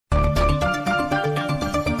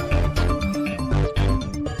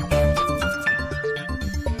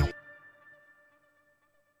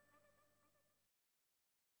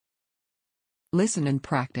Listen and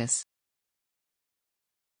practice.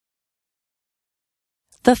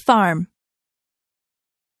 The farm.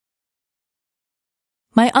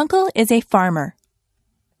 My uncle is a farmer.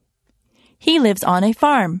 He lives on a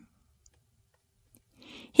farm.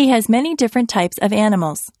 He has many different types of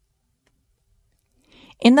animals.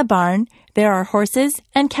 In the barn, there are horses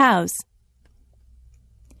and cows.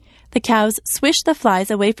 The cows swish the flies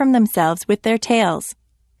away from themselves with their tails.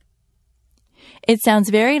 It sounds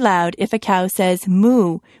very loud if a cow says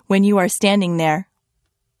moo when you are standing there.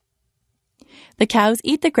 The cows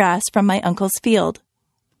eat the grass from my uncle's field.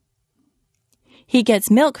 He gets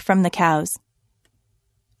milk from the cows.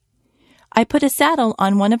 I put a saddle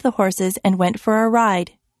on one of the horses and went for a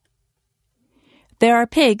ride. There are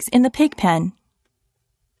pigs in the pig pen.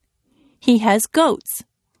 He has goats.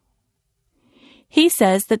 He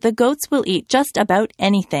says that the goats will eat just about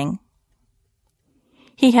anything.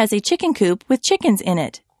 He has a chicken coop with chickens in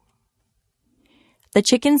it. The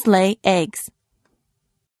chickens lay eggs.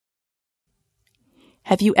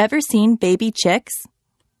 Have you ever seen baby chicks?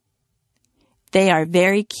 They are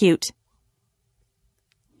very cute.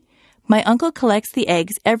 My uncle collects the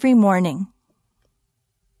eggs every morning.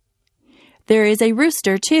 There is a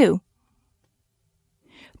rooster, too.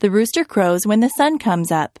 The rooster crows when the sun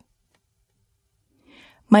comes up.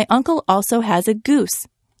 My uncle also has a goose.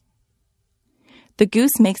 The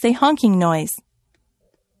goose makes a honking noise.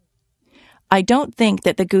 I don't think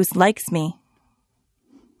that the goose likes me.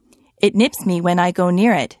 It nips me when I go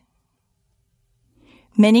near it.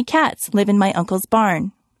 Many cats live in my uncle's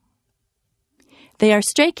barn. They are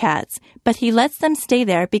stray cats, but he lets them stay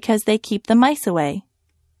there because they keep the mice away.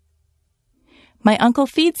 My uncle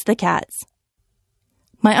feeds the cats.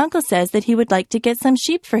 My uncle says that he would like to get some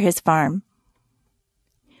sheep for his farm.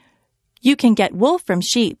 You can get wool from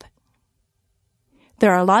sheep.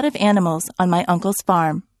 There are a lot of animals on my uncle's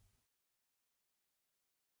farm.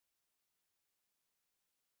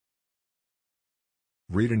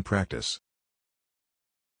 Read and practice.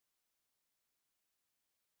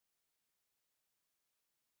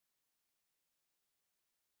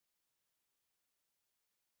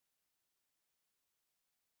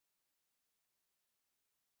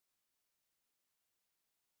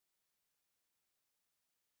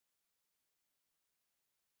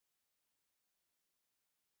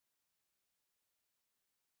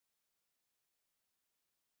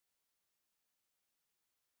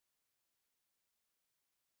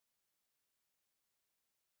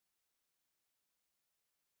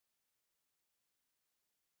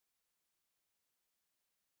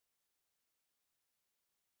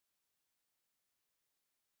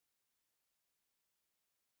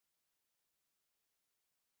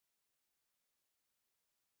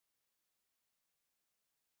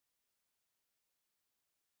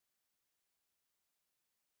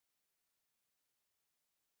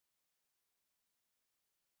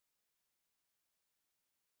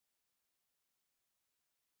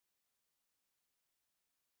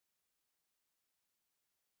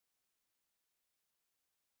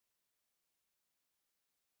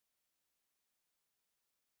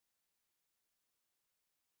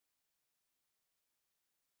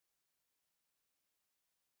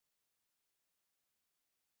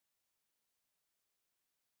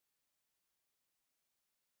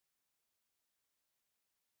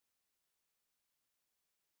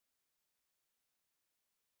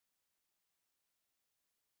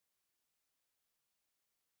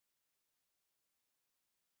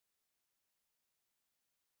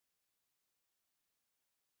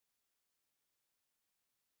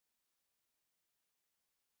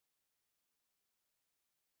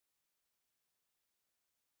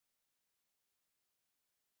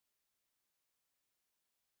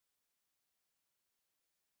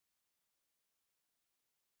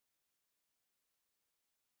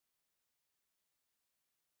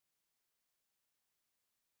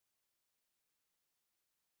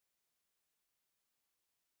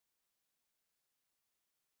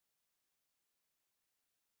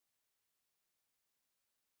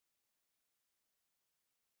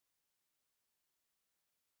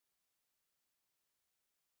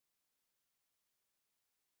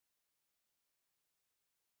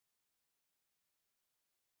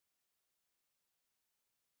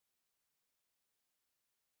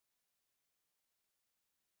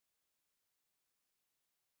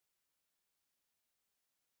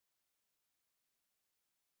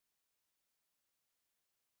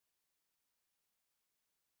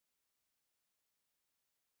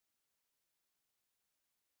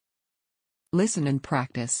 Listen and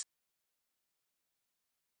practice.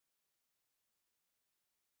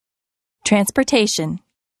 Transportation.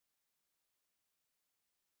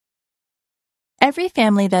 Every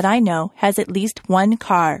family that I know has at least one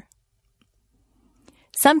car.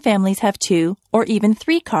 Some families have 2 or even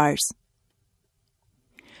 3 cars.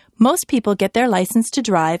 Most people get their license to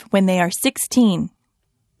drive when they are 16.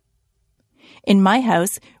 In my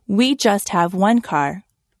house, we just have one car.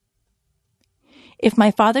 If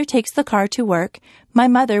my father takes the car to work, my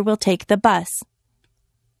mother will take the bus.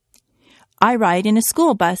 I ride in a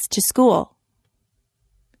school bus to school.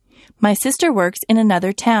 My sister works in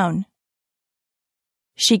another town.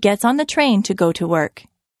 She gets on the train to go to work.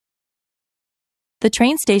 The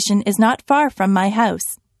train station is not far from my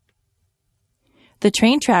house. The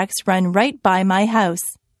train tracks run right by my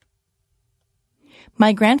house.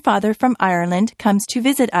 My grandfather from Ireland comes to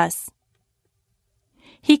visit us.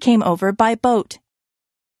 He came over by boat.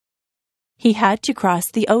 He had to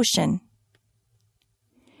cross the ocean.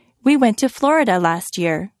 We went to Florida last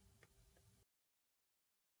year.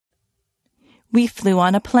 We flew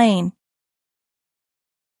on a plane.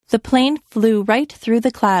 The plane flew right through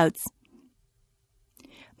the clouds.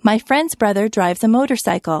 My friend's brother drives a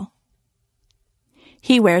motorcycle.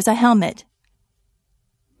 He wears a helmet.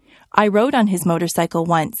 I rode on his motorcycle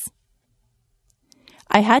once.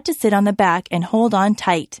 I had to sit on the back and hold on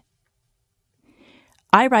tight.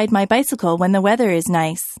 I ride my bicycle when the weather is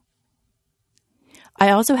nice. I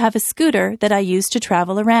also have a scooter that I use to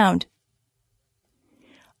travel around.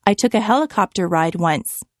 I took a helicopter ride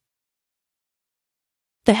once.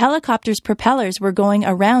 The helicopter's propellers were going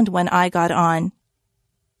around when I got on.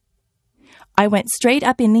 I went straight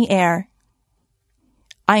up in the air.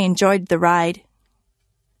 I enjoyed the ride.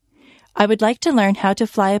 I would like to learn how to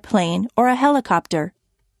fly a plane or a helicopter.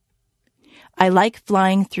 I like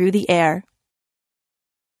flying through the air.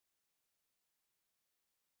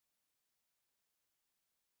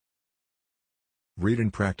 Read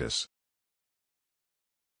and practice.